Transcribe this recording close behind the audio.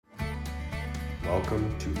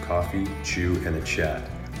welcome to Coffee, Chew, and a Chat.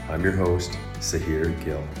 I'm your host, Sahir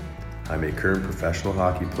Gill. I'm a current professional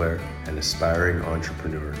hockey player and aspiring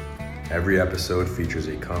entrepreneur. Every episode features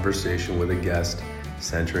a conversation with a guest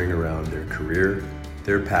centering around their career,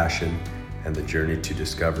 their passion, and the journey to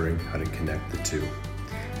discovering how to connect the two.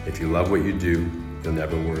 If you love what you do, you'll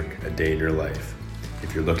never work a day in your life.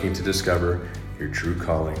 If you're looking to discover your true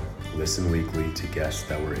calling, listen weekly to guests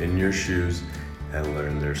that were in your shoes and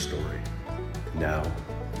learn their story. Now,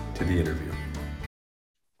 to the interview.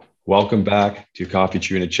 Welcome back to Coffee,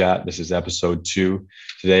 Chew, and a Chat. This is episode 2.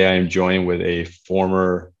 Today I am joined with a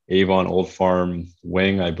former Avon Old Farm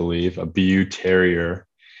wing, I believe, a BU Terrier,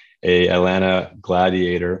 a Atlanta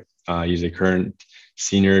Gladiator. He's a current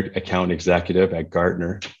senior account executive at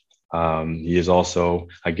Gartner. He is also,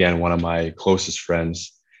 again, one of my closest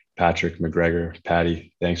friends, Patrick McGregor.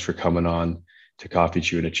 Patty, thanks for coming on to Coffee,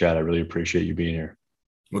 Chew, and a Chat. I really appreciate you being here.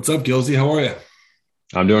 What's up, Gilsey? How are you?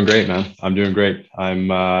 I'm doing great, man. I'm doing great.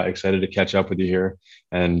 I'm excited to catch up with you here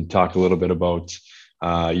and talk a little bit about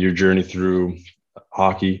your journey through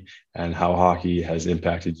hockey and how hockey has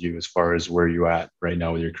impacted you as far as where you're at right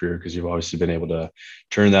now with your career, because you've obviously been able to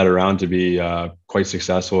turn that around to be quite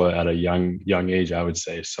successful at a young age, I would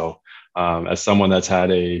say. So as someone that's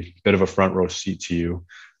had a bit of a front row seat to you,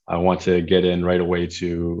 I want to get in right away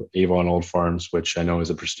to Avon Old Farms, which I know is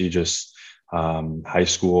a prestigious high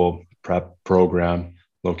school prep program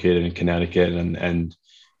located in Connecticut, and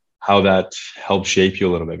how that helped shape you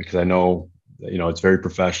a little bit, because I know, it's very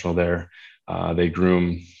professional there. They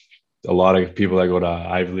groom a lot of people that go to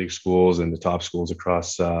Ivy League schools and the top schools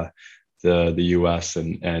across the US,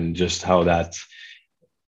 and just how that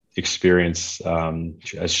experience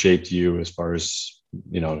has shaped you as far as,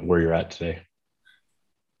 where you're at today.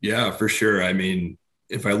 Yeah, for sure. I mean,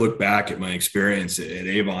 if I look back at my experience at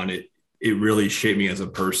Avon, it really shaped me as a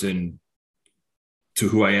person to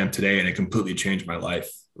who I am today. And it completely changed my life.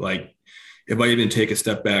 Like, if I even take a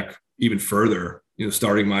step back even further,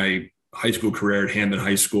 starting my high school career at Hamden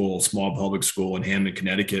High School, small public school in Hamden,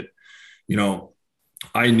 Connecticut,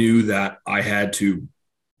 I knew that I had to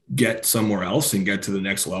get somewhere else and get to the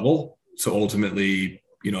next level. So ultimately,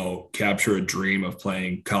 capture a dream of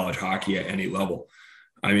playing college hockey at any level.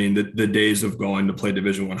 I mean, the days of going to play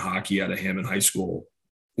Division I hockey at a Hamden High School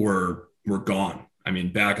were gone. I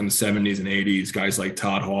mean, back in the 70s and 80s, guys like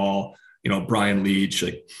Todd Hall, Brian Leach,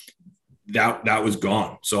 like that was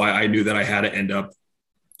gone. So I knew that I had to end up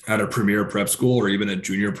at a premier prep school or even a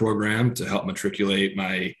junior program to help matriculate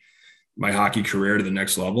my hockey career to the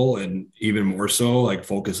next level, and even more so, like,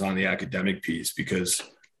 focus on the academic piece, because,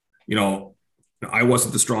 I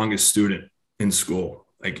wasn't the strongest student in school.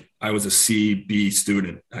 Like, I was a C/B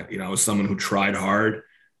student. I was someone who tried hard,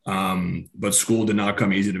 but school did not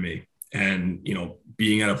come easy to me. And,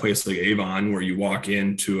 being at a place like Avon, where you walk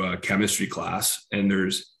into a chemistry class and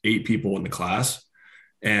there's 8 people in the class,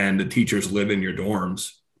 and the teachers live in your dorms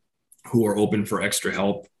who are open for extra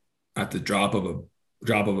help at the drop of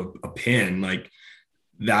a pin, like,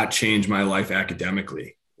 that changed my life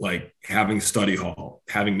academically. Like, having study hall,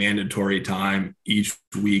 having mandatory time each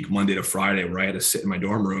week, Monday to Friday, where I had to sit in my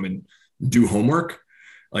dorm room and do homework,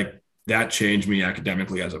 like, that changed me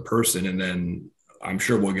academically as a person. And then I'm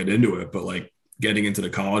sure we'll get into it, but, like, getting into the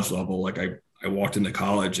college level, like, I walked into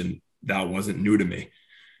college and that wasn't new to me.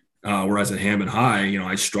 Whereas at Hamden High,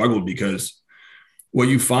 I struggled, because what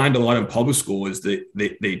you find a lot in public school is that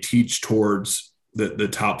they teach towards the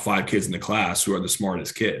top 5 kids in the class who are the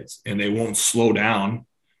smartest kids, and they won't slow down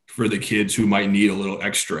for the kids who might need a little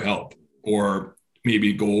extra help, or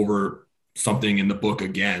maybe go over something in the book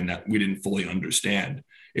again that we didn't fully understand.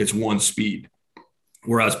 It's one speed.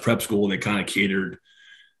 Whereas prep school, they kind of catered,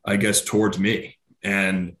 I guess, towards me.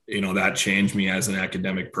 And, that changed me as an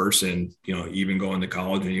academic person, even going to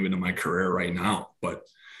college and even in my career right now. But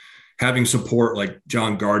having support like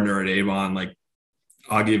John Gardner at Avon, like,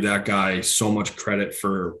 I'll give that guy so much credit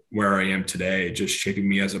for where I am today, just shaping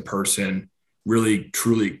me as a person, really,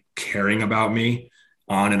 truly caring about me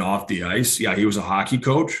on and off the ice. Yeah, he was a hockey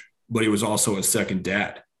coach, but he was also a second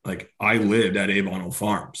dad. Like, I lived at Avon Old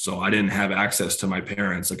Farm, so I didn't have access to my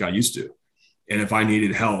parents like I used to. And if I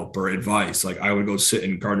needed help or advice, like, I would go sit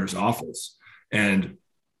in Gardner's office and,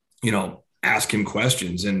 ask him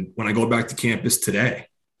questions. And when I go back to campus today,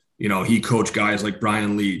 he coached guys like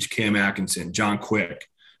Brian Leach, Cam Atkinson, John Quick,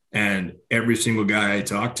 and every single guy I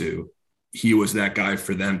talked to, he was that guy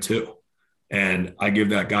for them too. And I give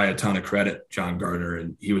that guy a ton of credit, John Gardner.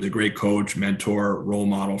 And he was a great coach, mentor, role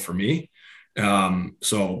model for me.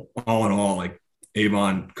 So all in all, like,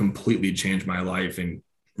 Avon completely changed my life and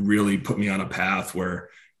really put me on a path where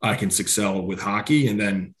I can excel with hockey and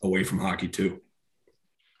then away from hockey too.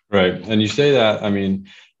 Right. And you say that, I mean,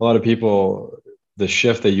 a lot of people, the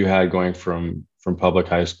shift that you had going from public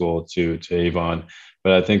high school to Avon,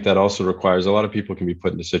 but I think that also requires a lot of people can be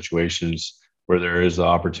put into situations where there is the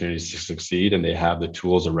opportunities to succeed and they have the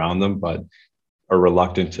tools around them, but are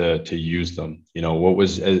reluctant to use them. You know, what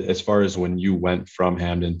was as far as when you went from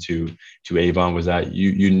Hamden to Avon, was that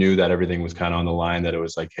you knew that everything was kind of on the line, that it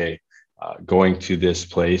was like, hey, going to this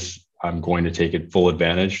place, I'm going to take it full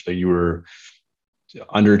advantage, that you were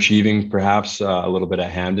underachieving perhaps a little bit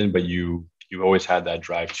at Hamden, but you always had that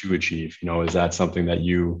drive to achieve. You know, is that something that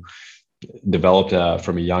you developed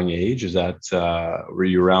from a young age? Is that were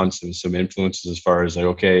you around some influences as far as like,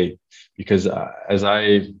 okay, because as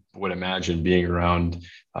I would imagine, being around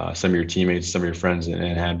some of your teammates, some of your friends in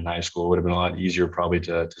Hamden High School, would have been a lot easier probably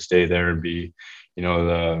to stay there and be, you know,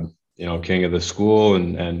 the king of the school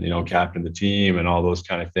and captain of the team and all those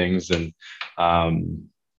kind of things. And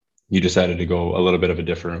you decided to go quite a bit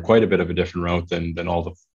of a different route than all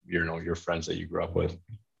the your friends that you grew up with.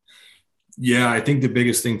 Yeah, I think the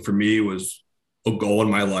biggest thing for me was a goal in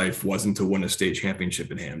my life wasn't to win a state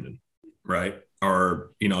championship in Hamden, right?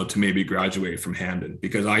 Or, to maybe graduate from Hamden,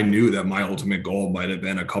 because I knew that my ultimate goal might have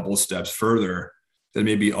been a couple of steps further than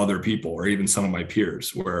maybe other people or even some of my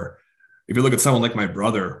peers. Where if you look at someone like my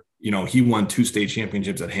brother, he won 2 state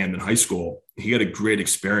championships at Hamden High School. He had a great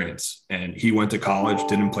experience and he went to college,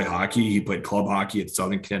 didn't play hockey. He played club hockey at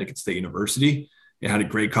Southern Connecticut State University and had a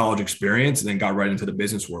great college experience and then got right into the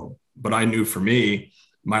business world. But I knew for me,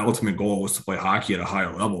 my ultimate goal was to play hockey at a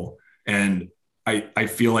higher level. And I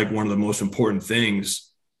feel like one of the most important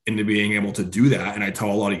things into being able to do that, and I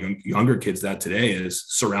tell a lot of younger kids that today, is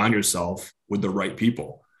surround yourself with the right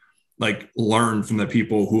people. Like, learn from the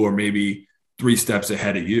people who are maybe 3 steps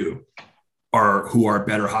ahead of you, or who are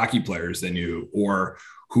better hockey players than you, or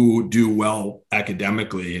who do well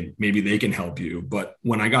academically, and maybe they can help you. But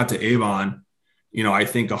when I got to Avon, I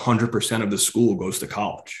think 100% of the school goes to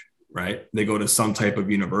college, right? They go to some type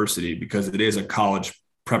of university because it is a college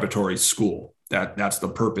preparatory school. That's the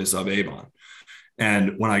purpose of Avon.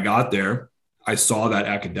 And when I got there, I saw that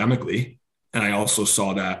academically, and I also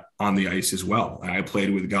saw that on the ice as well. And I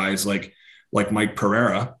played with guys like Mike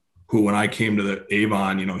Pereira, who, when I came to the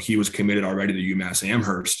Avon, he was committed already to UMass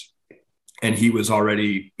Amherst, and he was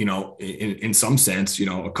already, in some sense,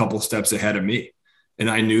 a couple steps ahead of me. And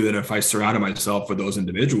I knew that if I surrounded myself with those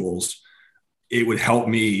individuals, it would help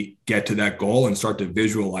me get to that goal and start to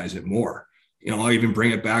visualize it more. I'll even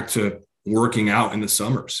bring it back to working out in the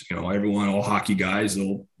summers. Everyone, all hockey guys,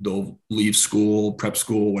 they'll leave school, prep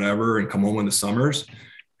school, whatever, and come home in the summers.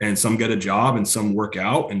 And some get a job and some work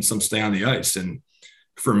out and some stay on the ice. And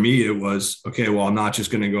for me, it was, okay, well, I'm not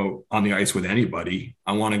just going to go on the ice with anybody.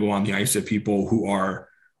 I want to go on the ice with people who are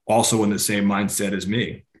also in the same mindset as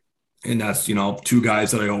me. And that's, 2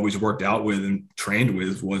 guys that I always worked out with and trained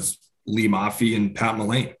with was Lee Maffey and Pat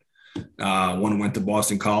Mullane. One went to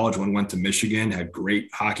Boston College, one went to Michigan, had great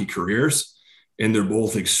hockey careers, and they're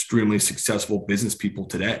both extremely successful business people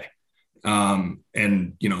today. And,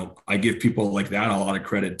 I give people like that a lot of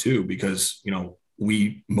credit too, because,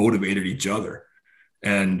 we motivated each other.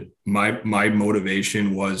 And my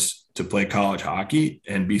motivation was to play college hockey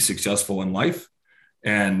and be successful in life.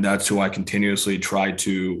 And that's who I continuously try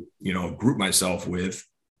to, group myself with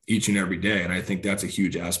each and every day. And I think that's a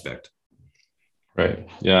huge aspect. Right.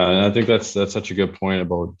 Yeah. And I think that's such a good point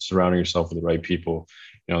about surrounding yourself with the right people.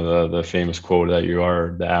 The famous quote that you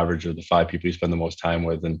are the average of the 5 people you spend the most time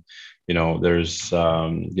with. And, there's,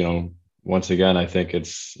 once again, I think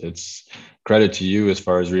it's credit to you as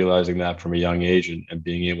far as realizing that from a young age and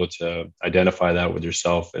being able to identify that with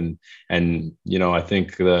yourself. And, I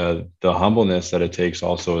think the humbleness that it takes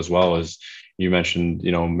also, as well as you mentioned,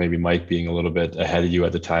 maybe Mike being a little bit ahead of you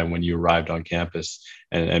at the time when you arrived on campus,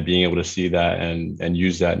 and being able to see that and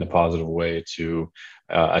use that in a positive way to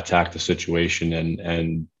attack the situation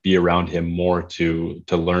and be around him more to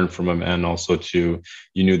learn from him. And also you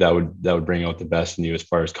knew that would bring out the best in you as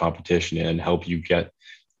far as competition and help you get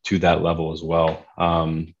to that level as well.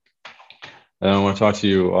 And I want to talk to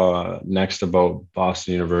you next about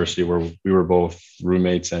Boston University, where we were both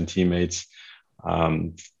roommates and teammates.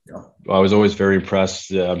 I was always very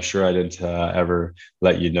impressed. I'm sure I didn't ever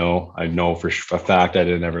let you know. I know for a fact I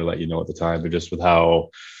didn't ever let you know at the time, but just with how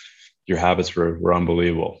your habits were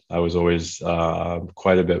unbelievable. I was always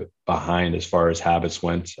quite a bit behind as far as habits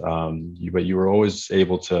went. But you were always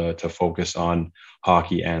able to focus on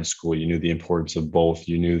hockey and school. You knew the importance of both.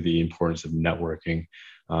 You knew the importance of networking.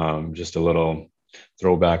 Just a little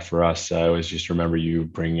throwback for us. I always just remember you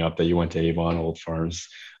bringing up that you went to Avon Old Farms.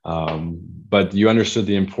 But you understood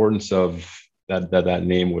the importance of that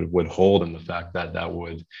name would hold, and the fact that that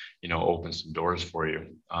would, you know, open some doors for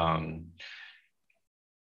you.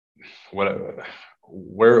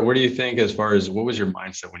 Where do you think, as far as what was your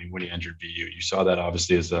mindset when you entered BU? You saw that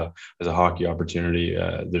obviously as a hockey opportunity.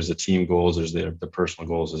 There's the team goals, there's the personal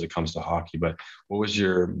goals as it comes to hockey. But what was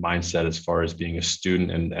your mindset as far as being a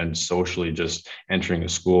student and socially just entering a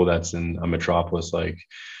school that's in a metropolis like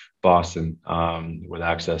Boston, with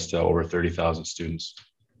access to over 30,000 students?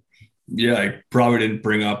 Yeah, I probably didn't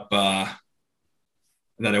bring up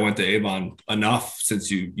that I went to Avon enough, since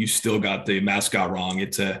you still got the mascot wrong.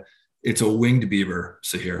 It's a winged beaver,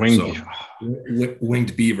 Sahir.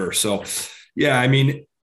 Winged beaver. So, yeah, I mean,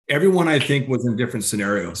 everyone I think was in different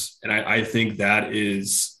scenarios. And I think that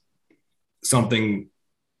is something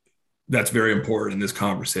that's very important in this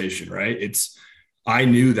conversation, right? I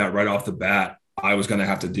knew that right off the bat, I was going to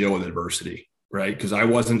have to deal with adversity, right? Because I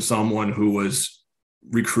wasn't someone who was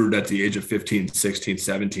recruited at the age of 15, 16,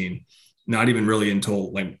 17, not even really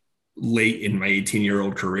until like late in my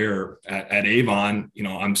 18-year-old career at Avon. You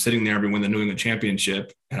know, I'm sitting there, we win the New England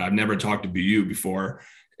Championship, and I've never talked to BU before.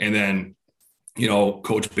 And then, you know,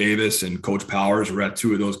 Coach Bavis and Coach Powers were at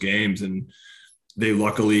 2 of those games, and they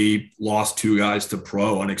luckily lost 2 guys to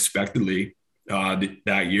pro unexpectedly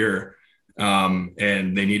that year.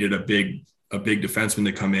 And they needed a big defenseman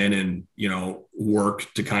to come in and, you know,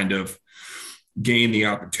 work to kind of gain the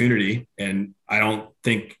opportunity. And I don't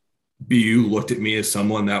think BU looked at me as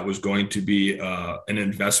someone that was going to be an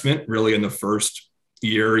investment really in the first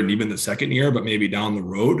year and even the second year, but maybe down the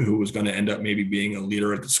road, who was going to end up maybe being a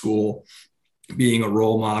leader at the school, being a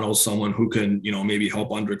role model, someone who can, you know, maybe help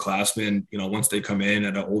underclassmen, you know, once they come in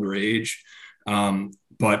at an older age.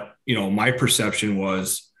 But, you know, my perception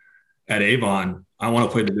was at Avon, I want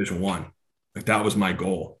to play Division I. Like, that was my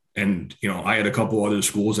goal. And, you know, I had a couple other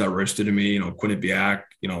schools that were interested in me, you know, Quinnipiac,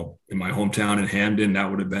 you know, in my hometown in Hamden, that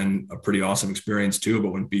would have been a pretty awesome experience too.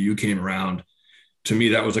 But when BU came around, to me,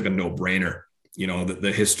 that was like a no-brainer. You know,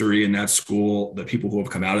 the history in that school, the people who have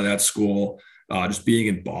come out of that school, just being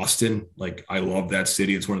in Boston, like, I love that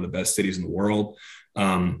city. It's one of the best cities in the world.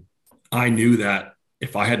 I knew that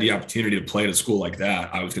if I had the opportunity to play at a school like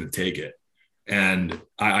that, I was going to take it. And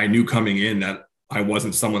I knew coming in that I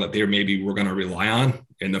wasn't someone that they maybe were going to rely on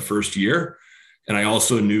in the first year. And I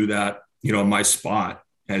also knew that, you know, my spot,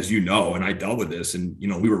 as you know, and I dealt with this, and, you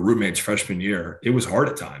know, we were roommates freshman year. It was hard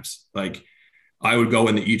at times. Like, I would go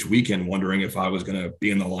into each weekend wondering if I was going to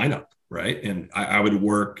be in the lineup. Right. And I would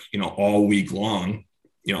work, you know, all week long,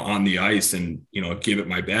 you know, on the ice and, you know, give it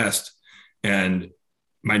my best. And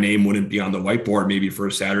my name wouldn't be on the whiteboard maybe for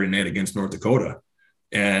a Saturday night against North Dakota.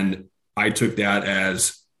 And I took that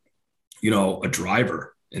as, you know, a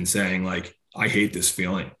driver and saying, like, I hate this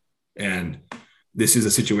feeling. And this is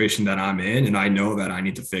a situation that I'm in, and I know that I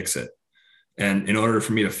need to fix it. And in order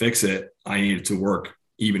for me to fix it, I needed to work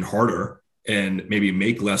even harder and maybe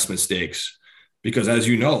make less mistakes. Because, as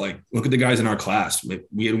you know, like, look at the guys in our class.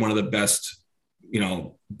 We had one of the best, you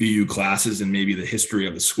know, BU classes in maybe the history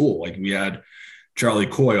of the school. Like, we had Charlie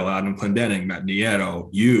Coyle, Adam Clendenning, Matt Nieto,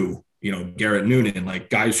 you know, Garrett Noonan, like,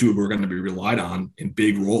 guys who were going to be relied on in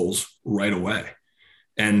big roles right away.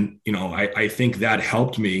 And, you know, I think that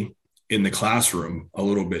helped me in the classroom a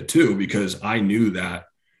little bit too, because I knew that,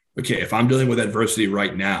 okay, if I'm dealing with adversity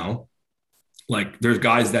right now, like, there's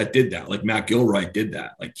guys that did that. Like, Matt Gilwright did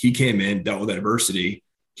that. Like, he came in, dealt with adversity.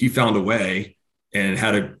 He found a way and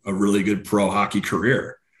had a really good pro hockey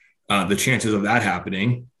career. The chances of that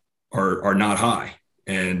happening are not high.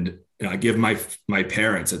 And, you know, I give my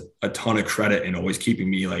parents a ton of credit in always keeping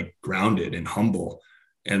me, like, grounded and humble.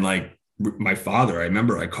 And, like, my father, I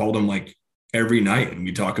remember I called him, like, every night, and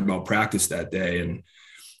we talked about practice that day. And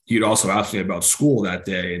he'd also ask me about school that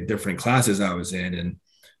day and different classes I was in, and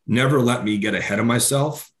never let me get ahead of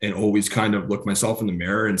myself, and always kind of look myself in the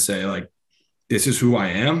mirror and say, like, this is who I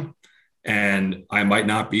am. And I might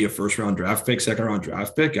not be a first round draft pick, second round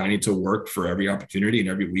draft pick. I need to work for every opportunity and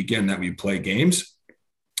every weekend that we play games.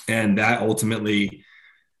 And that ultimately,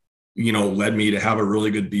 you know, led me to have a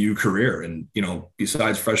really good BU career. And, you know,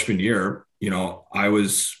 besides freshman year, you know, I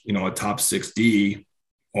was, you know, a top 6D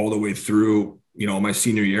all the way through, you know, my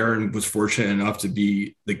senior year, and was fortunate enough to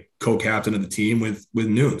be the co-captain of the team with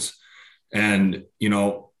Nunes. And, you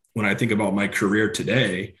know, when I think about my career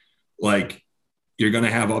today, like, you're going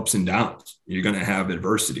to have ups and downs. You're going to have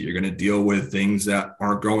adversity. You're going to deal with things that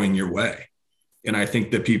aren't going your way. And I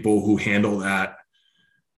think the people who handle that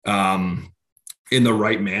in the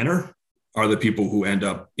right manner are the people who end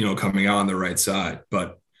up, you know, coming out on the right side.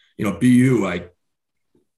 But, you know, BU,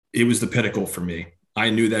 it was the pinnacle for me. I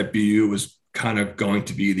knew that BU was kind of going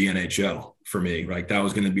to be the NHL for me. Like that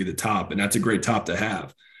was going to be the top, and that's a great top to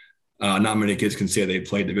have. Not many kids can say they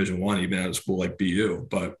played Division I, even at a school like BU.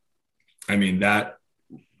 But I mean, that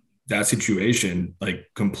situation like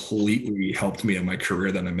completely helped me in my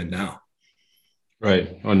career that I'm in now.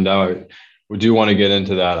 Right. And we do want to get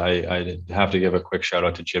into that. I have to give a quick shout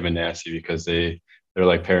out to Jim and Nancy, because they're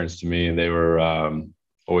like parents to me, and they were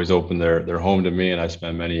always open their home to me. And I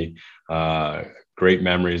spent many great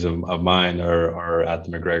memories of mine are at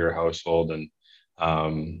the McGregor household, and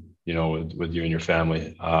you know, with you and your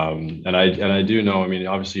family. And I do know, I mean,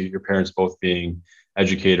 obviously your parents both being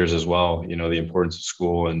educators as well, you know, the importance of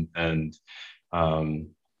school and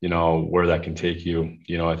you know, where that can take you.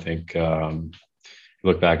 You know, I think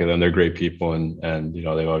look back at them, they're great people, and you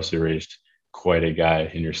know, they've obviously raised quite a guy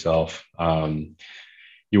in yourself.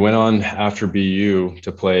 You went on after BU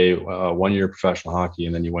to play 1 year professional hockey,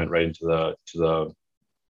 and then you went right into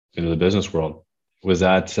the business world. Was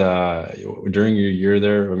that during your year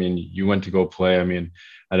there? I mean, you went to go play. I mean,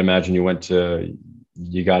 I'd imagine you got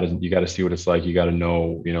to see what it's like. You got to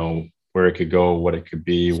know, you know, where it could go, what it could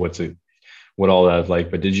be, what all that's like.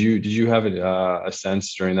 But did you have a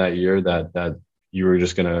sense during that year that you were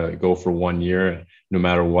just gonna go for 1 year, no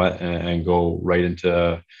matter what, and go right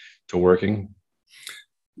into working?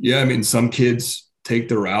 Yeah, I mean, some kids take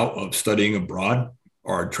the route of studying abroad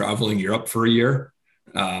or traveling Europe for a year.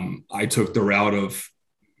 I took the route of,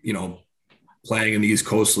 you know, playing in the East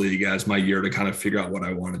Coast League as my year to kind of figure out what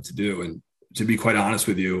I wanted to do. And to be quite honest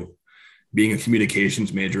with you, being a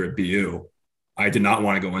communications major at BU, I did not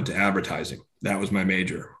want to go into advertising. That was my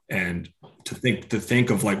major. And to think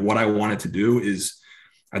of like what I wanted to do is,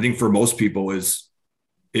 I think for most people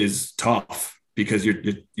is tough, because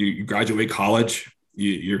you graduate college,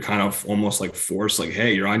 you're kind of almost like forced, like,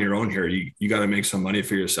 hey, you're on your own here. You got to make some money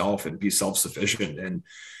for yourself and be self-sufficient. And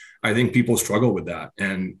I think people struggle with that.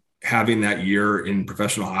 And having that year in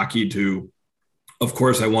professional hockey of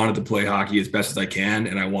course, I wanted to play hockey as best as I can.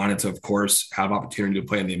 And I wanted to, of course, have opportunity to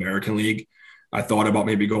play in the American League. I thought about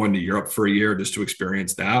maybe going to Europe for a year just to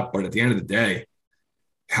experience that. But at the end of the day,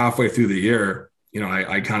 halfway through the year, you know,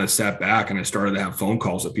 I kind of sat back and I started to have phone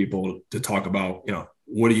calls with people to talk about, you know,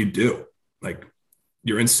 what do you do? Like,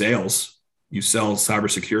 you're in sales, you sell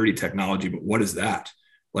cybersecurity technology, but what is that?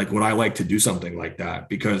 Like, would I like to do something like that?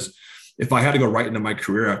 Because if I had to go right into my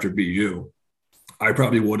career after BU, I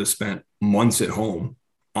probably would have spent months at home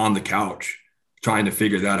on the couch trying to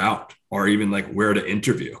figure that out, or even like where to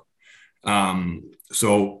interview.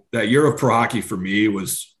 So that year of pro hockey for me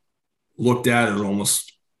was looked at as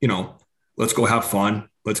almost, you know, let's go have fun.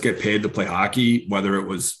 Let's get paid to play hockey, whether it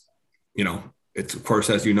was, you know, it's, of course,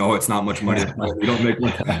 as you know, it's not much money. You don't make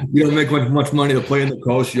much money to play in the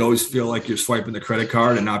coast. You always feel like you're swiping the credit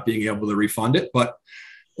card and not being able to refund it. But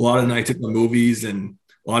a lot of nights at the movies and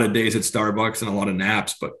a lot of days at Starbucks and a lot of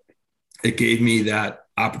naps. But it gave me that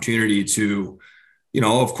opportunity to, you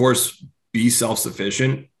know, of course, be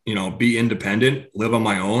self-sufficient, you know, be independent, live on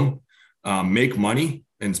my own, make money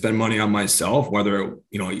and spend money on myself, whether,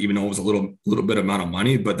 you know, even though it was a little bit amount of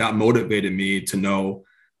money. But that motivated me to know,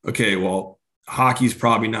 okay, well, hockey's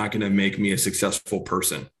probably not going to make me a successful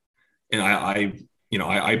person. And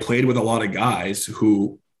I played with a lot of guys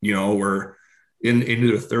who, you know, were into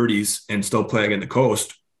their 30s and still playing in the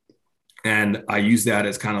coast. And I use that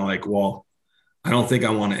as kind of like, well, I don't think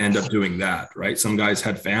I want to end up doing that. Right. Some guys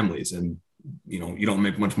had families and, you know, you don't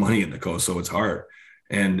make much money in the coast, so it's hard.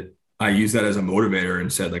 And I use that as a motivator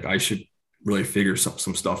and said, like, I should really figure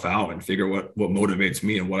some stuff out and figure what motivates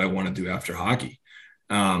me and what I want to do after hockey.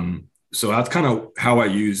 So that's kind of how I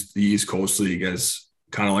used the East Coast League as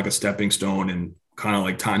kind of like a stepping stone and kind of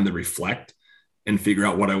like time to reflect and figure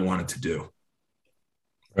out what I wanted to do.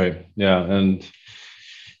 Right. Yeah. And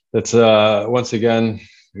that's once again,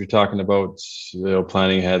 you're talking about, you know,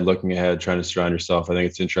 planning ahead, looking ahead, trying to surround yourself. I think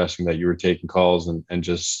it's interesting that you were taking calls and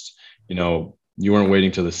just, you know, you weren't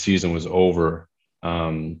waiting till the season was over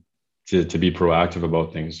to be proactive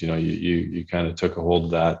about things. You know, you kind of took a hold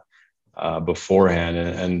of that beforehand,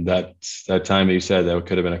 and that time that you said that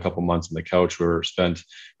could have been a couple months on the couch or spent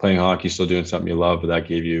playing hockey, still doing something you love, but that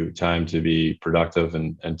gave you time to be productive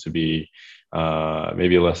and to be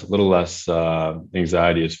maybe a little less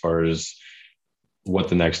anxiety as far as what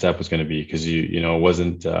the next step was going to be, because you know it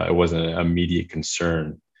wasn't an immediate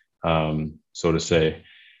concern, so to say.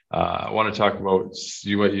 I want to talk about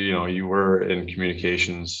you were in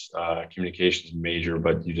communications major,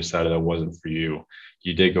 but you decided that wasn't for you.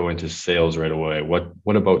 You did go into sales right away.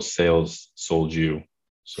 What about sales sold you?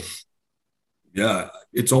 So. Yeah,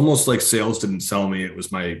 it's almost like sales didn't sell me. It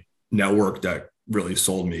was my network that really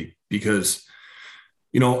sold me, because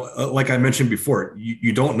Like I mentioned before,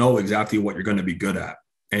 you don't know exactly what you're going to be good at.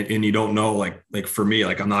 And you don't know, like for me,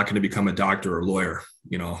 like I'm not going to become a doctor or a lawyer.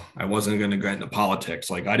 I wasn't going to get into politics.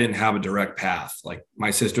 Like I didn't have a direct path. Like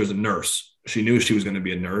my sister's a nurse. She knew she was going to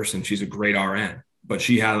be a nurse and she's a great RN, but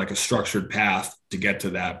she had like a structured path to get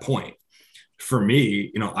to that point. For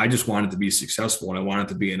me, I just wanted to be successful, and I wanted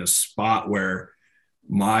to be in a spot where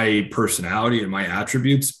my personality and my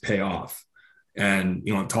attributes pay off. And,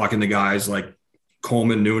 I'm talking to guys like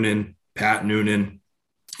Coleman Noonan, Pat Noonan,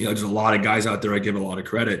 there's a lot of guys out there I give a lot of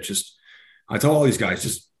credit. I tell all these guys,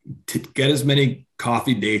 just get as many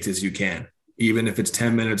coffee dates as you can, even if it's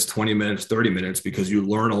 10 minutes, 20 minutes, 30 minutes, because you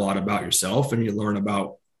learn a lot about yourself and you learn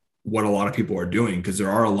about what a lot of people are doing, because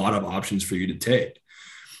there are a lot of options for you to take.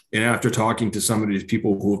 And after talking to some of these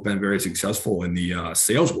people who have been very successful in the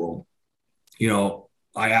sales world,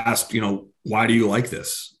 I asked, why do you like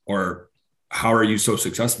this? Or how are you so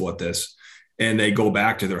successful at this? And they go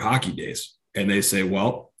back to their hockey days and they say,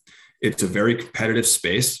 well, it's a very competitive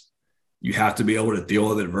space. You have to be able to deal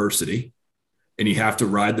with adversity, and you have to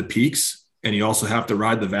ride the peaks, and you also have to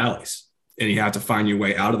ride the valleys, and you have to find your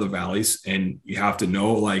way out of the valleys. And you have to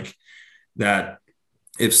know like that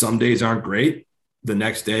if some days aren't great, the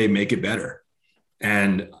next day, make it better.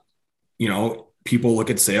 And, people look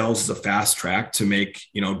at sales as a fast track to make,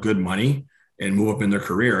 good money and move up in their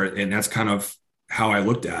career. And that's kind of how I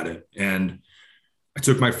looked at it. And I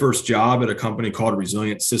took my first job at a company called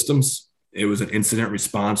Resilient Systems. It was an incident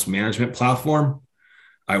response management platform.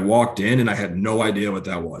 I walked in and I had no idea what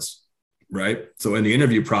that was. Right. So in the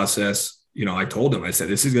interview process, I told them, I said,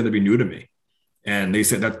 this is going to be new to me. And they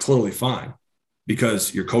said, that's totally fine,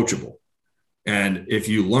 because you're coachable. And if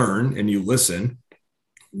you learn and you listen,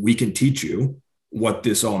 we can teach you what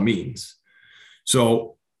this all means.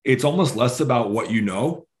 So it's almost less about what you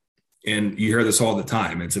know. And you hear this all the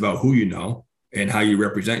time. It's about who you know and how you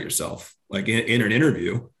represent yourself. Like in an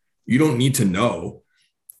interview, you don't need to know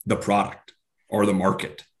the product or the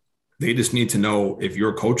market. They just need to know if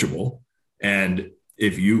you're coachable and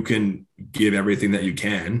if you can give everything that you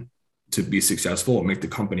can to be successful and make the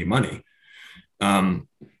company money.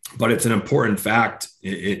 But it's an important fact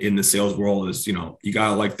in the sales world is, you got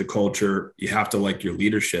to like the culture. You have to like your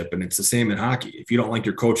leadership. And it's the same in hockey. If you don't like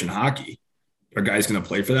your coach in hockey, are guys going to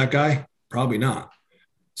play for that guy? Probably not.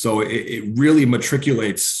 So it really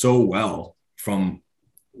matriculates so well from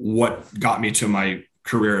what got me to my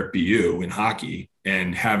career at BU in hockey,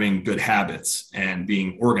 and having good habits and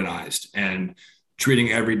being organized and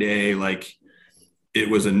treating every day like it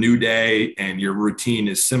was a new day, and your routine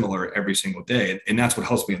is similar every single day. And that's what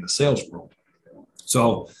helps me in the sales world.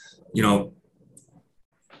 So,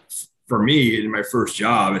 for me, in my first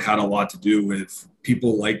job, it had a lot to do with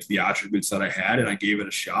people liked the attributes that I had, and I gave it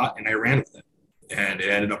a shot and I ran with it, and it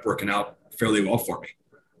ended up working out fairly well for me.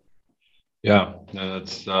 Yeah, no,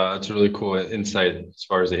 that's a really cool insight as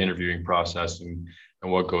far as the interviewing process and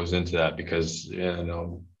what goes into that, because a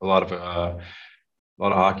lot of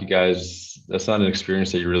hockey guys, that's not an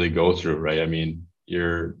experience that you really go through, right? I mean,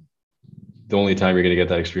 the only time you're going to get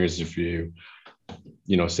that experience is if you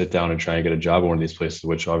sit down and try and get a job at one of these places,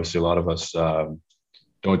 which obviously a lot of us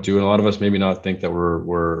don't do, and a lot of us maybe not think that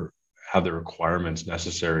we're have the requirements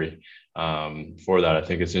necessary for that. I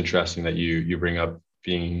think it's interesting that you bring up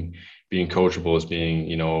being coachable as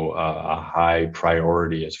being a high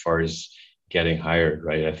priority as far as getting hired,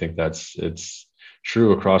 right? I think it's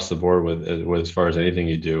true across the board with as far as anything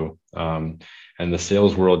you do. And the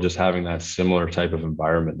sales world, just having that similar type of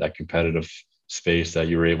environment, that competitive space that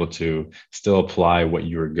you were able to still apply what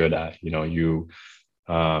you were good at.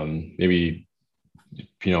 Maybe,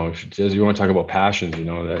 as you want to talk about passions,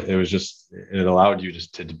 that it allowed you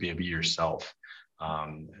just to be yourself.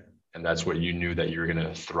 And that's what you knew that you were going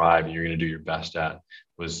to thrive and you're going to do your best at,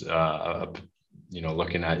 was,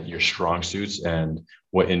 looking at your strong suits and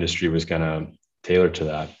what industry was going to tailor to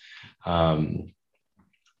that.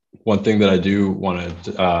 One thing that I do want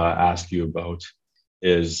to ask you about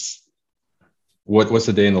is what's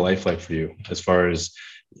the day in the life like for you? As far as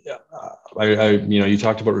you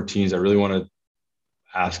talked about routines. I really want to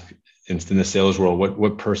ask in the sales world,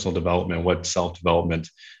 what personal development, what self-development,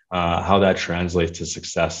 how that translates to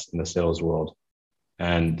success in the sales world.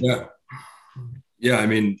 And yeah. I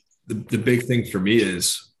mean, the big thing for me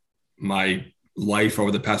is my life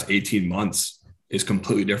over the past 18 months is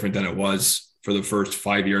completely different than it was for the first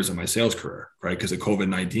 5 years of my sales career, right? Because of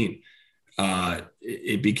COVID-19,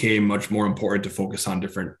 it became much more important to focus on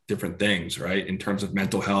different things, right? In terms of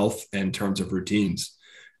mental health and in terms of routines.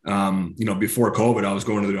 Before COVID, I was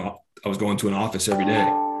going to an office every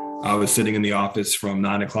day. I was sitting in the office from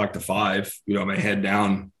 9 o'clock to 5, my head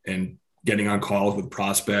down and getting on calls with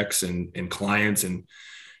prospects and clients. And,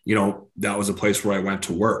 that was a place where I went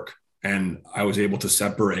to work, and I was able to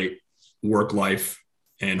separate work life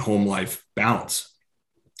and home life balance.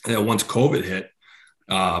 And then once COVID hit,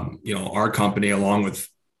 our company, along with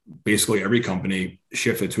basically every company,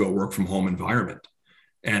 shifted to a work from home environment.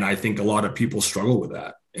 And I think a lot of people struggle with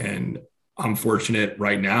that. And I'm fortunate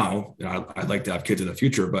right now. I'd like to have kids in the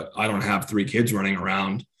future, but I don't have 3 kids running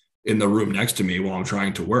around in the room next to me while I'm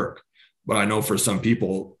trying to work. But I know for some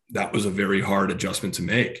people that was a very hard adjustment to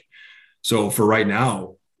make. So for right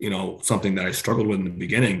now, something that I struggled with in the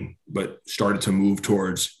beginning, but started to move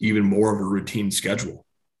towards even more of a routine schedule,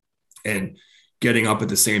 and getting up at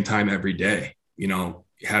the same time every day,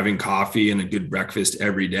 having coffee and a good breakfast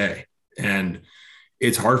every day. And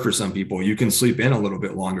it's hard for some people. You can sleep in a little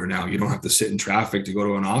bit longer now. You don't have to sit in traffic to go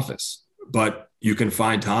to an office, but you can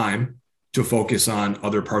find time to focus on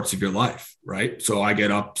other parts of your life, right? So I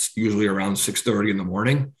get up usually around 6:30 in the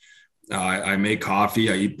morning. I make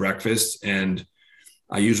coffee, I eat breakfast, and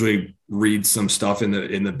I usually read some stuff in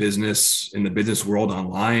the business world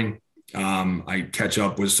online. I catch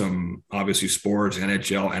up with some, obviously, sports,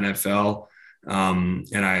 NHL, NFL.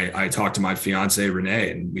 And I talk to my fiance,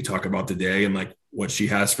 Renee, and we talk about the day and like what she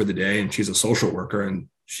has for the day. And she's a social worker, and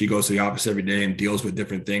she goes to the office every day and deals with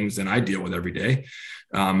different things than I deal with every day.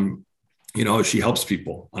 She helps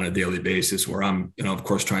people on a daily basis, where I'm, of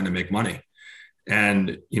course, trying to make money.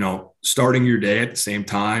 And, starting your day at the same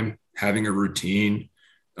time, having a routine,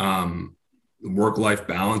 work-life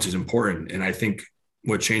balance is important. And I think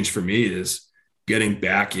what changed for me is getting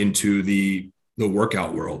back into the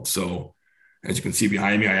workout world. So as you can see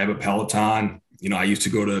behind me, I have a Peloton. I used to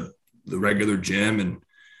go to the regular gym, and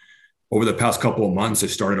over the past couple of months, I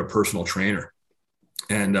started a personal trainer.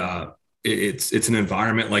 And it's an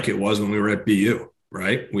environment like it was when we were at BU,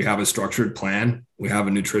 right? We have a structured plan. We have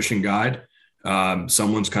a nutrition guide.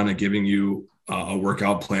 Someone's kind of giving you a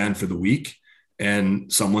workout plan for the week,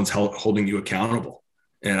 and someone's holding you accountable.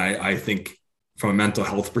 And I think from a mental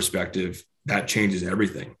health perspective, that changes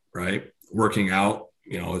everything, right? Working out,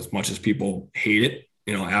 as much as people hate it,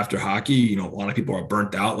 after hockey, a lot of people are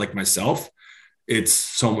burnt out like myself. It's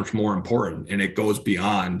so much more important, and it goes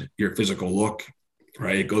beyond your physical look,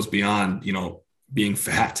 right? It goes beyond, being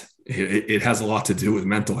fat. It has a lot to do with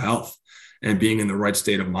mental health and being in the right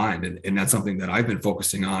state of mind. And that's something that I've been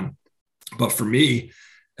focusing on. But for me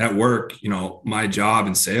at work, my job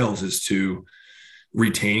in sales is to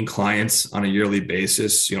retain clients on a yearly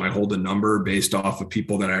basis. I hold a number based off of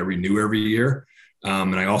people that I renew every year.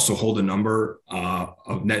 And I also hold a number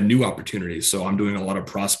of net new opportunities. So I'm doing a lot of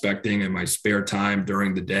prospecting in my spare time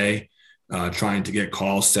during the day, trying to get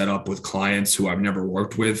calls set up with clients who I've never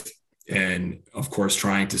worked with. And of course,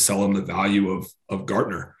 trying to sell them the value of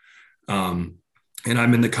Gartner. And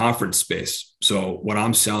I'm in the conference space. So what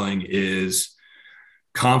I'm selling is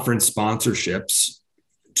conference sponsorships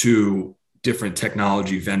to different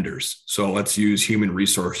technology vendors. So let's use human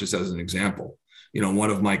resources as an example. One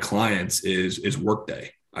of my clients is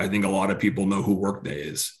Workday. I think a lot of people know who Workday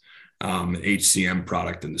is, an HCM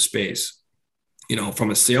product in the space.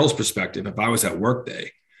 From a sales perspective, if I was at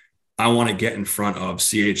Workday, I want to get in front of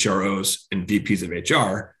CHROs and VPs of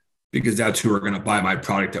HR, because that's who are going to buy my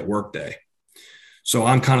product at Workday. So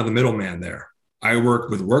I'm kind of the middleman there. I work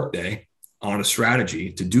with Workday on a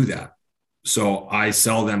strategy to do that. So I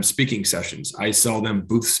sell them speaking sessions. I sell them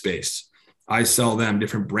booth space. I sell them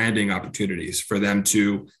different branding opportunities for them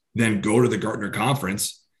to then go to the Gartner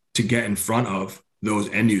conference to get in front of those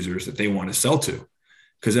end users that they want to sell to.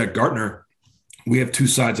 Because at Gartner, we have 2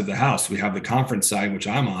 sides of the house. We have the conference side, which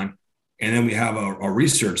I'm on, and then we have a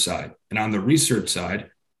research side. And on the research side,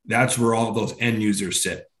 that's where all of those end users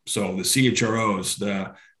sit. So the CHROs,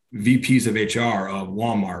 the VPs of HR of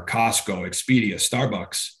Walmart, Costco, Expedia,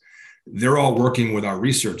 Starbucks, they're all working with our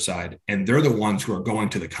research side, and they're the ones who are going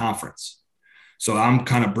to the conference. So I'm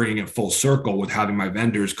kind of bringing it full circle with having my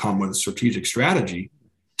vendors come with a strategic strategy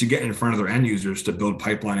to get in front of their end users to build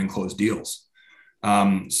pipeline and close deals.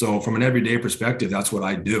 So from an everyday perspective, that's what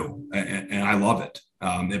I do. And I love it.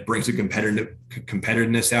 It brings a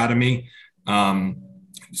competitiveness out of me.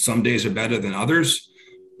 Some days are better than others,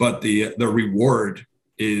 but the reward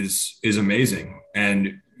is amazing.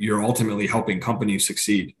 And you're ultimately helping companies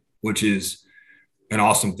succeed, which is an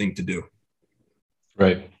awesome thing to do.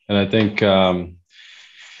 Right. And I think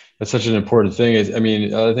that's such an important thing.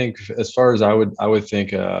 I think as far as I would think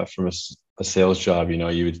from a sales job,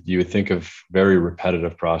 you would think of very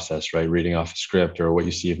repetitive process, right? Reading off a script or what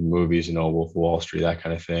you see in movies, Wolf of Wall Street, that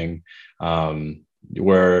kind of thing,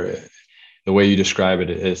 where the way you describe it,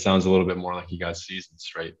 it sounds a little bit more like you got seasons,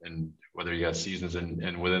 right? And whether you got seasons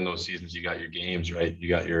and within those seasons, you got your games, right? You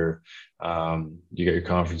got your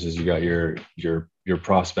conferences, you got your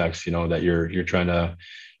prospects, that you're trying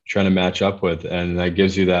to match up with. And that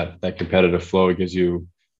gives you that competitive flow. It gives you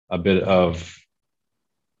a bit of,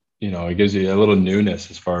 it gives you a little newness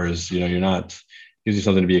as far as, gives you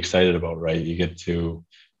something to be excited about, right? You get to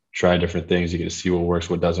try different things. You get to see what works,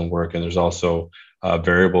 what doesn't work. And there's also a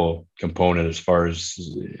variable component as far as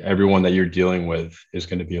everyone that you're dealing with is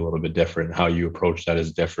going to be a little bit different. How you approach that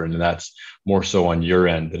is different. And that's more so on your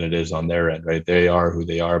end than it is on their end, right? They are who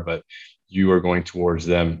they are, but you are going towards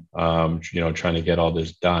them, trying to get all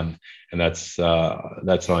this done. And that's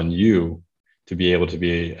on you to be able to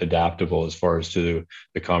be adaptable as far as to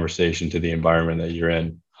the conversation, to the environment that you're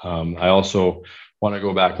in. I also want to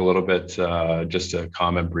go back a little bit, just to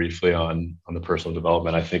comment briefly on the personal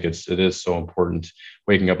development. I think it is so important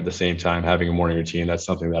waking up at the same time, having a morning routine. That's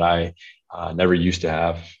something that I never used to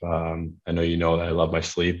have. I know that I love my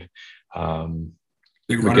sleep.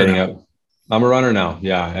 Getting up. I'm a runner now.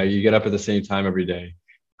 Yeah, you get up at the same time every day,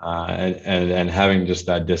 and having just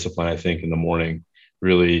that discipline, I think, in the morning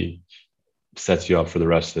really sets you up for the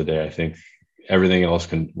rest of the day. I think everything else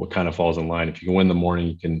what kind of falls in line. If you can win the morning,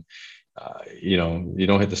 you can. You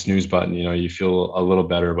don't hit the snooze button, you feel a little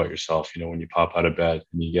better about yourself, when you pop out of bed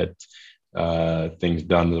and you get things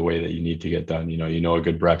done the way that you need to get done. A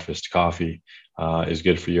good breakfast, coffee is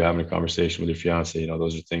good for you. Having a conversation with your fiance,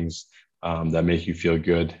 those are things that make you feel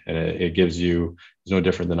good. And it gives you, it's no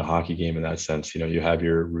different than a hockey game in that sense. You have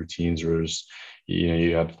your routines where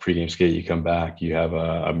you have a pregame skate, you come back, you have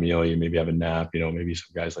a meal, you maybe have a nap, maybe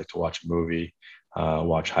some guys like to watch a movie,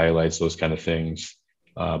 watch highlights, those kind of things.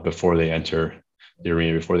 Before they enter the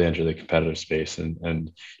arena, before they enter the competitive space,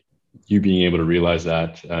 and you being able to realize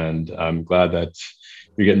that. And I'm glad that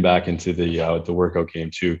you're getting back into the workout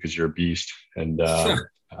game too, because you're a beast. And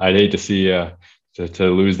I'd hate to see to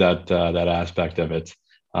lose that aspect of it.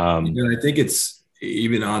 I think it's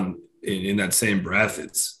even in that same breath.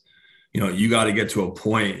 It's you got to get to a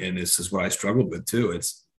point, and this is what I struggled with too.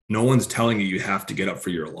 It's no one's telling you have to get up for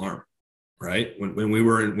your alarm. Right. When we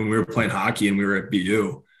were playing hockey and we were at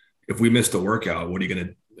BU, if we missed a workout, what's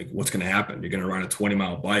going to happen? You're going to run a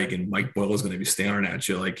 20-mile bike and Mike Boyle is going to be staring at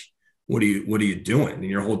you like, what are you doing? And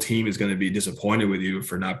your whole team is going to be disappointed with you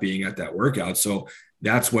for not being at that workout. So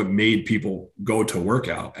that's what made people go to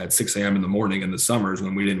workout at 6 a.m. in the morning in the summers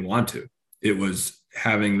when we didn't want to. It was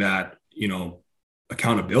having that,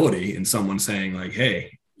 accountability and someone saying like,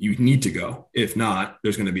 hey, you need to go. If not,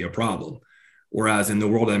 there's going to be a problem. Whereas in the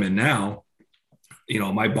world I'm in now,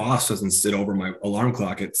 my boss doesn't sit over my alarm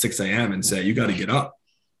clock at 6 a.m. and say, you got to get up.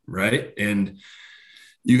 Right. And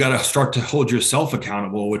you got to start to hold yourself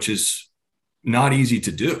accountable, which is not easy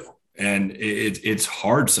to do. And it's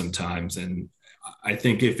hard sometimes. And I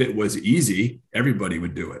think if it was easy, everybody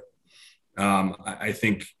would do it. I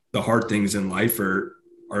think the hard things in life are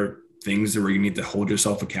things where you need to hold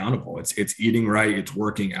yourself accountable. It's eating right. It's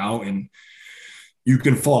working out, and you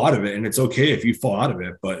can fall out of it, and it's okay if you fall out of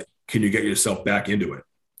it, but can you get yourself back into it?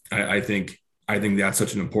 I think that's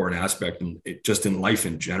such an important aspect, and just in life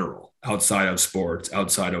in general, outside of sports,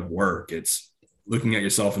 outside of work. It's looking at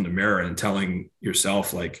yourself in the mirror and telling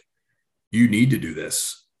yourself like, you need to do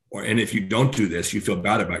this, and if you don't do this, you feel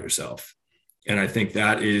bad about yourself. And I think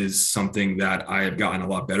that is something that I have gotten a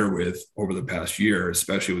lot better with over the past year,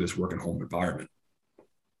 especially with this work and home environment.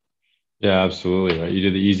 Yeah, absolutely. Right. You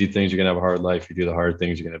do the easy things, you're going to have a hard life. You do the hard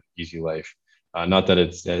things, you're going to have an easy life. Not that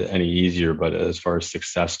it's any easier, but as far as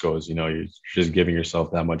success goes, you're just giving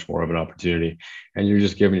yourself that much more of an opportunity, and you're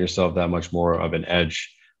just giving yourself that much more of an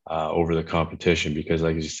edge over the competition, because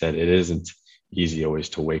like you said, it isn't easy always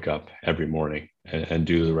to wake up every morning and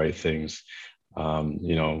do the right things.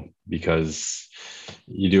 Because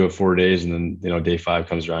you do it 4 days and then, day 5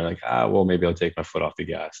 comes around, like, well, maybe I'll take my foot off the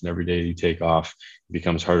gas. And every day you take off, it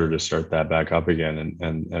becomes harder to start that back up again.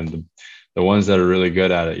 And the ones that are really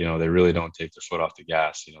good at it, they really don't take their foot off the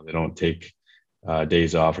gas. They don't take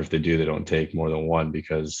days off. Or if they do, they don't take more than one,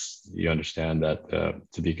 because you understand that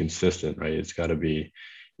to be consistent, right? It's got to be,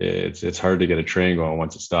 it's hard to get a train going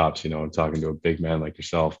once it stops, talking to a big man like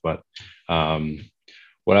yourself. But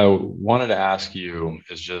what I wanted to ask you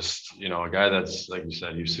is just, a guy that's, like you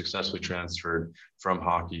said, you've successfully transferred from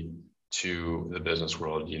hockey to the business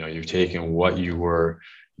world. You've taken what you were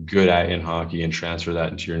good at in hockey and transfer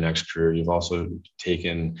that into your next career. You've also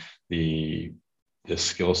taken the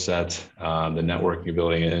skill set, the networking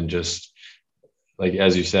ability, and just like,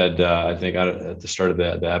 as you said, I think at the start of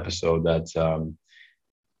the episode, that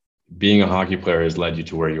being a hockey player has led you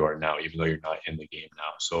to where you are now, even though you're not in the game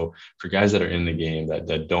now. So for guys that are in the game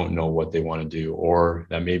that don't know what they want to do, or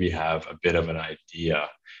that maybe have a bit of an idea,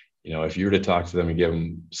 if you were to talk to them and give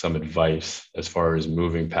them some advice as far as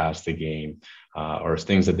moving past the game, or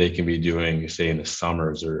things that they can be doing, say in the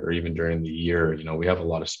summers or even during the year, we have a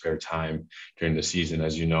lot of spare time during the season,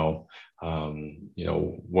 as you know.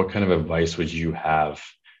 What kind of advice would you have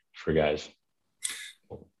for guys?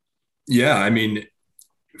 Yeah, I mean,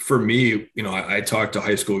 for me, I talk to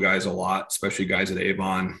high school guys a lot, especially guys at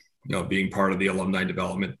Avon, being part of the alumni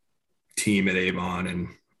development team at Avon and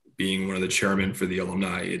being one of the chairmen for the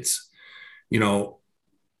alumni. It's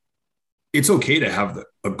okay to have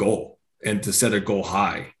a goal and to set a goal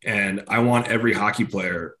high. And I want every hockey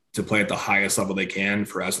player to play at the highest level they can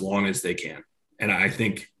for as long as they can. And I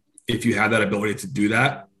think if you have that ability to do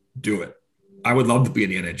that, do it. I would love to be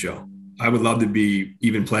in the NHL. I would love to be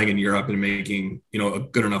even playing in Europe and making, a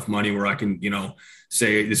good enough money where I can,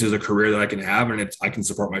 say this is a career that I can have and I can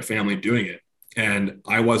support my family doing it. And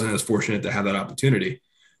I wasn't as fortunate to have that opportunity.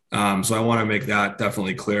 So I want to make that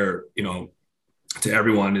definitely clear, to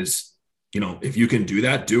everyone is, if you can do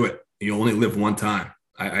that, do it. You only live one time.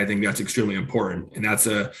 I think that's extremely important. And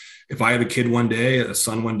if I have a kid one day, a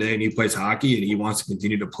son one day, and he plays hockey and he wants to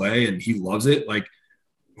continue to play and he loves it, like,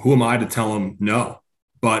 who am I to tell him no?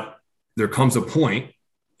 But there comes a point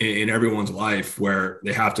in everyone's life where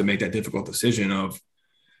they have to make that difficult decision of,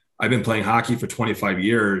 I've been playing hockey for 25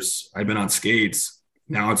 years. I've been on skates.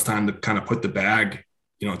 Now it's time to kind of put the bag,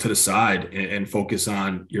 to the side and focus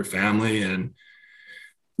on your family and,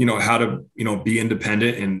 how to, be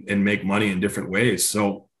independent and make money in different ways.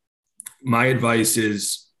 So my advice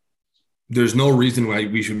is there's no reason why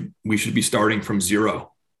we should be starting from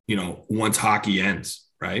zero, once hockey ends,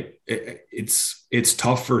 right? It's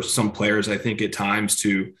tough for some players, I think, at times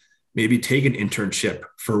to maybe take an internship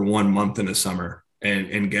for 1 month in the summer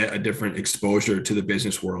and get a different exposure to the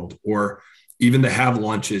business world, or even to have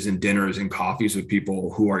lunches and dinners and coffees with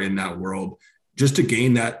people who are in that world just to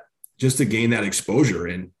gain that exposure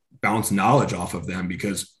and bounce knowledge off of them.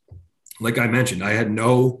 Because like I mentioned, I had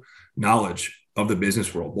no knowledge of the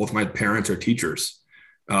business world. Both my parents are teachers.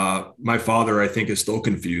 My father, I think, is still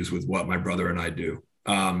confused with what my brother and I do.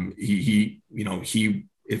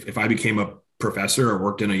 If I became a professor or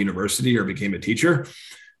worked in a university or became a teacher,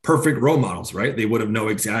 perfect role models, right? They would know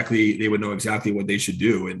exactly what they should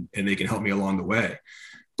do and they can help me along the way.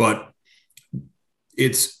 But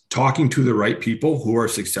it's talking to the right people who are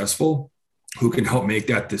successful, who can help make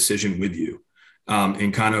that decision with you,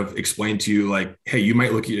 and kind of explain to you like, hey, you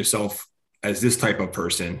might look at yourself as this type of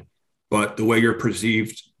person, but the way you're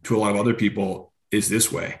perceived to a lot of other people is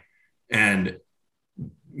this way. And,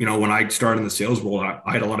 when I started in the sales world,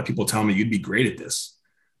 I had a lot of people tell me you'd be great at this.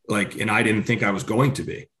 And I didn't think I was going to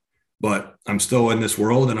be, but I'm still in this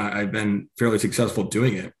world and I've been fairly successful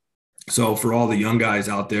doing it. So for all the young guys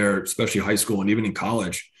out there, especially high school and even in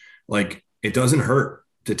college, it doesn't hurt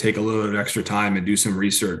to take a little bit of extra time and do some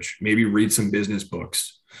research, maybe read some business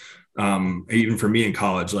books. Even for me in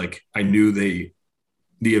college, I knew the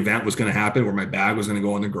event was going to happen where my bag was going to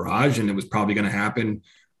go in the garage, and it was probably going to happen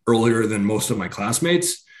earlier than most of my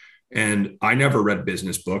classmates. And I never read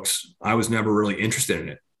business books. I was never really interested in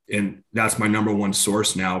it. And that's my number one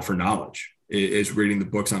source now for knowledge is reading the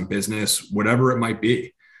books on business, whatever it might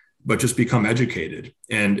be, but just become educated.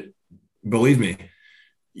 And believe me,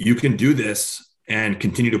 you can do this and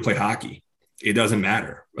continue to play hockey. It doesn't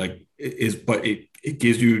matter. But it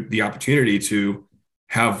gives you the opportunity to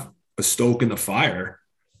have a stoke in the fire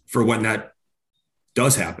for when that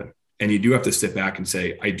does happen. And you do have to sit back and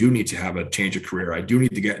say, I do need to have a change of career. I do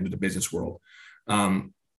need to get into the business world.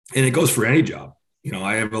 And it goes for any job.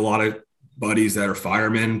 I have a lot of buddies that are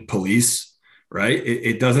firemen, police, right?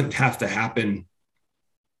 It doesn't have to happen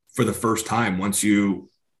for the first time. Once you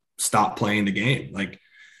stop playing the game,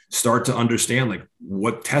 start to understand,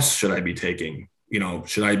 what tests should I be taking?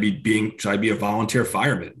 Should I be a volunteer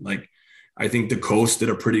fireman? I think the Coast did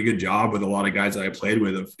a pretty good job with a lot of guys that I played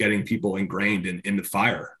with of getting people ingrained in the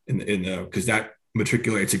fire because that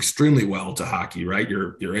matriculates extremely well to hockey, right?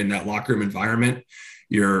 You're in that locker room environment.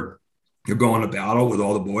 You're going to battle with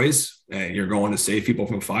all the boys and you're going to save people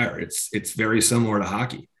from fire. It's very similar to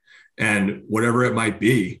hockey, and whatever it might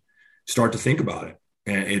be, start to think about it.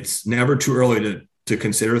 And it's never too early to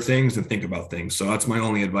consider things and think about things. So that's my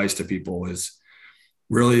only advice to people is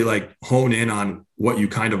really hone in on what you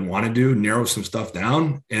kind of want to do, narrow some stuff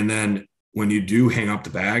down. And then when you do hang up the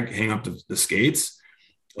bag, hang up the skates,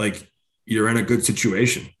 you're in a good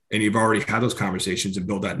situation and you've already had those conversations and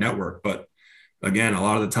build that network. But again, a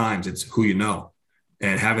lot of the times it's who you know,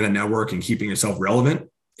 and having a network and keeping yourself relevant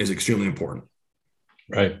is extremely important.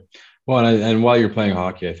 Right. Well, and while you're playing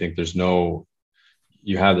hockey, I think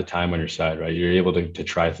you have the time on your side, right? You're able to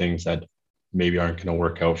try things that maybe aren't going to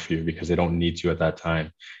work out for you because they don't need to at that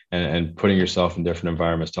time. And putting yourself in different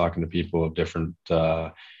environments, talking to people of different,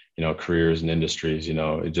 careers and industries,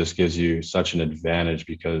 it just gives you such an advantage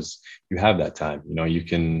because you have that time. You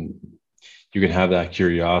can have that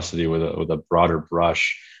curiosity with a broader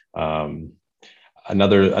brush.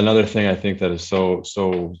 Another thing I think that is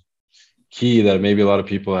so key that maybe a lot of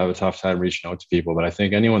people have a tough time reaching out to people, but I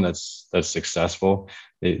think anyone that's successful,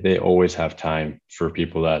 they always have time for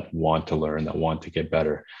people that want to learn, that want to get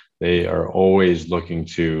better. They are always looking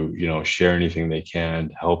to, share anything they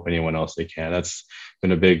can, help anyone else they can. That's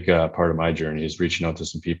been a big part of my journey, is reaching out to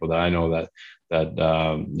some people that I know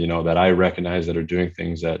that I recognize that are doing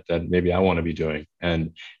things that maybe I want to be doing.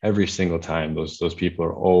 And every single time those people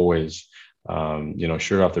are always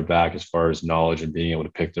shirt off their back as far as knowledge and being able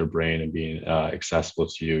to pick their brain and being accessible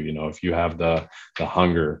to you. If you have the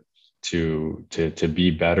hunger to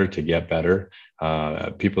be better, to get better,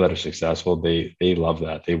 people that are successful, they love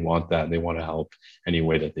that. They want that. And they want to help any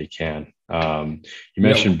way that they can.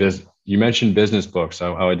 You mentioned business books.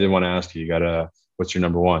 I did want to ask you, what's your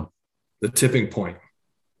number one? The Tipping Point.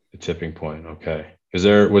 The Tipping Point. Okay. Was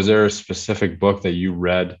there a specific book that you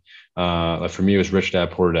read? Like for me, it was Rich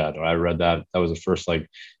Dad Poor Dad. I read that. That was the first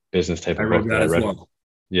business type of book that I read. Well.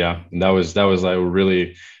 Yeah, and that was like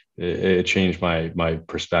really, it changed my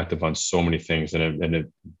perspective on so many things, and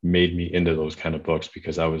it made me into those kind of books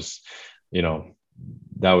because I was,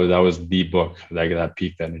 that was the book that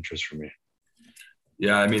piqued that interest for me.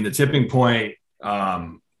 Yeah, I mean, The Tipping Point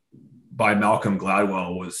by Malcolm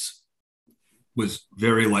Gladwell was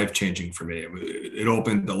very life-changing for me. It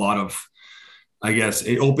opened a lot of,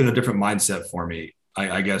 it opened a different mindset for me,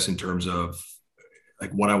 I guess, in terms of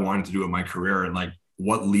what I wanted to do in my career and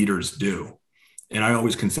what leaders do. And I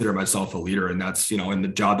always consider myself a leader, and that's, in the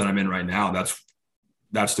job that I'm in right now,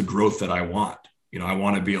 that's the growth that I want. I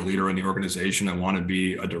want to be a leader in the organization. I want to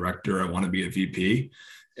be a director. I want to be a VP.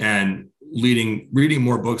 And reading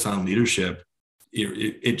more books on leadership,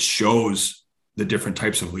 it shows the different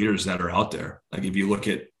types of leaders that are out there. Like if you look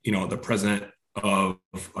at, the president of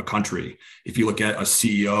a country, if you look at a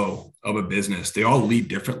CEO of a business, they all lead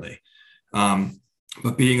differently.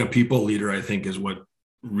 But being a people leader, I think, is what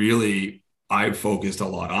really I've focused a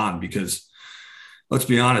lot on, because let's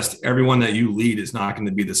be honest, everyone that you lead is not going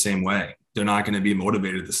to be the same way. They're not going to be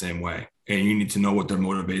motivated the same way. And you need to know what their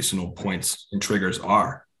motivational points and triggers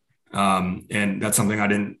are. And that's something I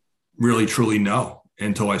didn't really truly know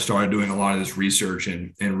until I started doing a lot of this research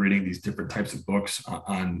and reading these different types of books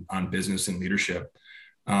on business and leadership.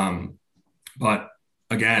 But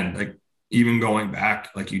again, even going back,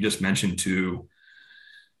 like you just mentioned, to,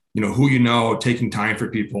 who taking time for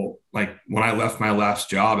people. Like when I left my last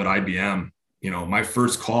job at IBM, my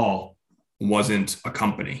first call wasn't a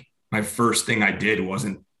company. My first thing I did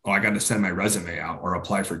wasn't, I got to send my resume out or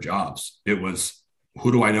apply for jobs. It was,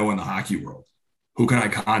 who do I know in the hockey world? Who can I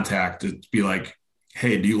contact to be like,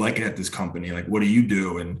 hey, do you like it at this company? What do you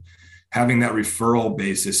do? And having that referral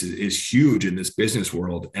basis is huge in this business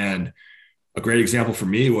world. And a great example for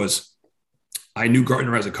me was, I knew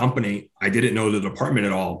Gartner as a company. I didn't know the department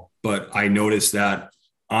at all, but I noticed that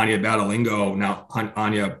Anya Badalingo, now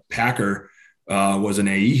Anya Packer, was an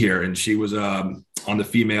AE here, and she was on the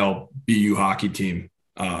female BU hockey team,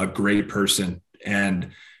 a great person.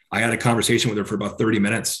 And I had a conversation with her for about 30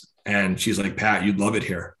 minutes. And she's like, Pat, you'd love it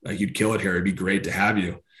here. You'd kill it here. It'd be great to have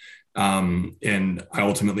you. And I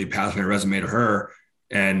ultimately passed my resume to her,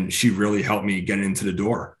 and she really helped me get into the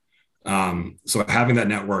door. So having that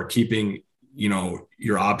network, keeping,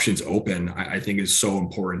 your options open, I think is so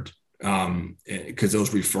important, because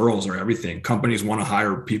those referrals are everything. Companies want to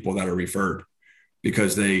hire people that are referred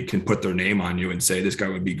because they can put their name on you and say, this guy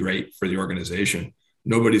would be great for the organization.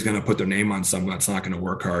 Nobody's going to put their name on someone that's not going to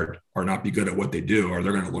work hard or not be good at what they do, or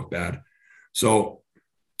they're going to look bad. So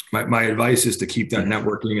my advice is to keep that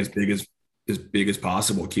networking as big as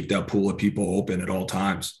possible. Keep that pool of people open at all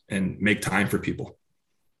times and make time for people.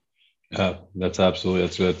 That's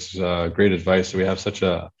great advice. So we have such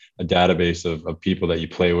a database of people that you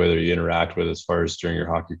play with or you interact with as far as during your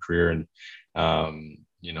hockey career, and,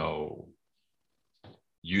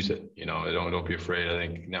 use it, don't be afraid. I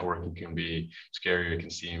think networking can be scary. It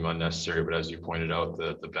can seem unnecessary, but as you pointed out,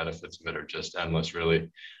 the benefits of it are just endless,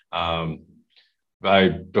 really.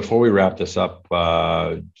 Before we wrap this up,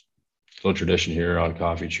 little tradition here on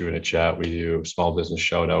Coffee, Chew, and a Chat, we do a small business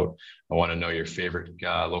shout out. I want to know your favorite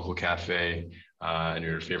local cafe, and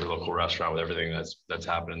your favorite local restaurant with everything that's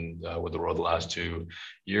happened with the world the last 2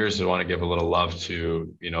 years. I want to give a little love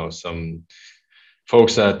to, some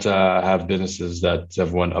folks that have businesses that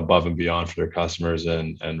have went above and beyond for their customers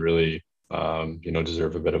and really,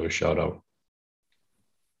 deserve a bit of a shout out.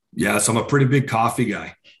 Yeah, so I'm a pretty big coffee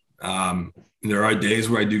guy. There are days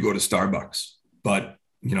where I do go to Starbucks, but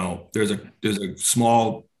there's a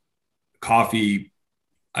small coffee,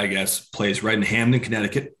 I guess, place right in Hamden,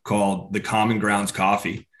 Connecticut called the Common Grounds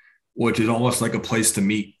Coffee, which is almost like a place to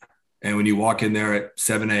meet. And when you walk in there at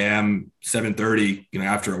 7 a.m., 7:30,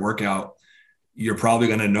 after a workout, you're probably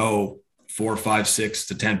going to know 4, 5, 6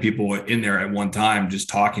 to 10 people in there at one time, just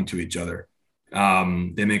talking to each other.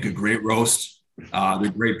 They make a great roast.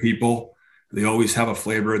 They're great people. They always have a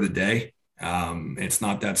flavor of the day. It's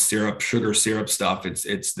not that sugar syrup stuff.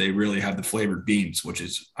 They really have the flavored beans, which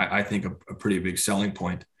is, I think, a pretty big selling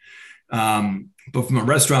point. But from a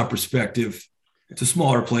restaurant perspective, it's a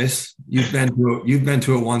smaller place. You've been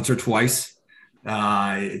to it once or twice.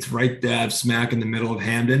 It's right dab smack in the middle of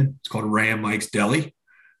Hamden. It's called Ray and Mike's Deli.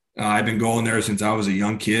 I've been going there since I was a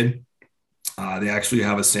young kid. They actually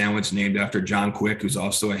have a sandwich named after John Quick, who's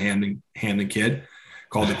also a Hamden kid,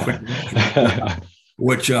 called the Quick,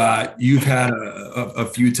 which you've had a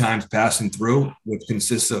few times passing through, which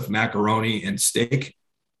consists of macaroni and steak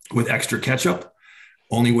with extra ketchup.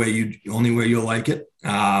 Only way you'll like it. But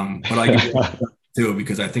I give it too,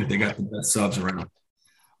 because I think they got the best subs around.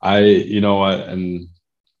 And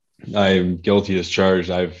I'm guilty as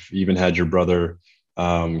charged. I've even had your brother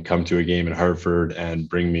come to a game in Hartford and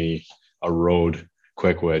bring me a road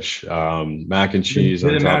Quick Witch, mac and cheese.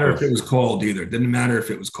 Didn't matter if it was cold either. Didn't matter if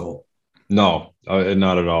it was cold. No,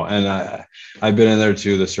 not at all. And I've been in there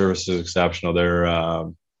too. The service is exceptional.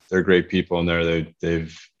 They're great people in there.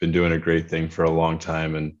 They've been doing a great thing for a long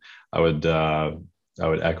time. And I would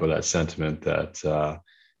echo that sentiment that,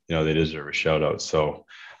 they deserve a shout out. So,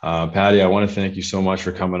 Patty, I want to thank you so much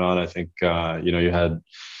for coming on. I think, you had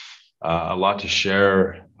a lot to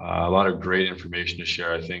share, a lot of great information to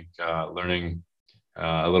share. I think learning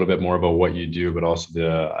a little bit more about what you do, but also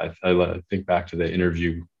I think back to the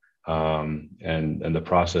interview and the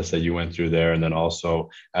process that you went through there. And then also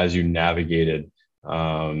as you navigated,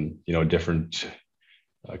 different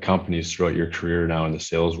companies throughout your career now in the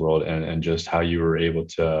sales world, and just how you were able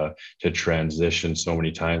to transition so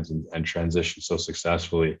many times and transition so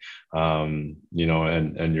successfully, and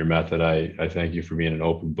your method. I thank you for being an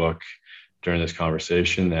open book during this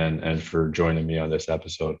conversation and for joining me on this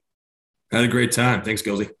episode. I had a great time. Thanks,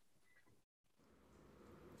 Gilsey.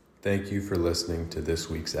 Thank you for listening to this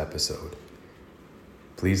week's episode.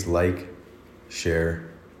 Please like,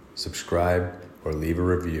 share, subscribe, or leave a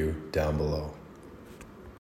review down below.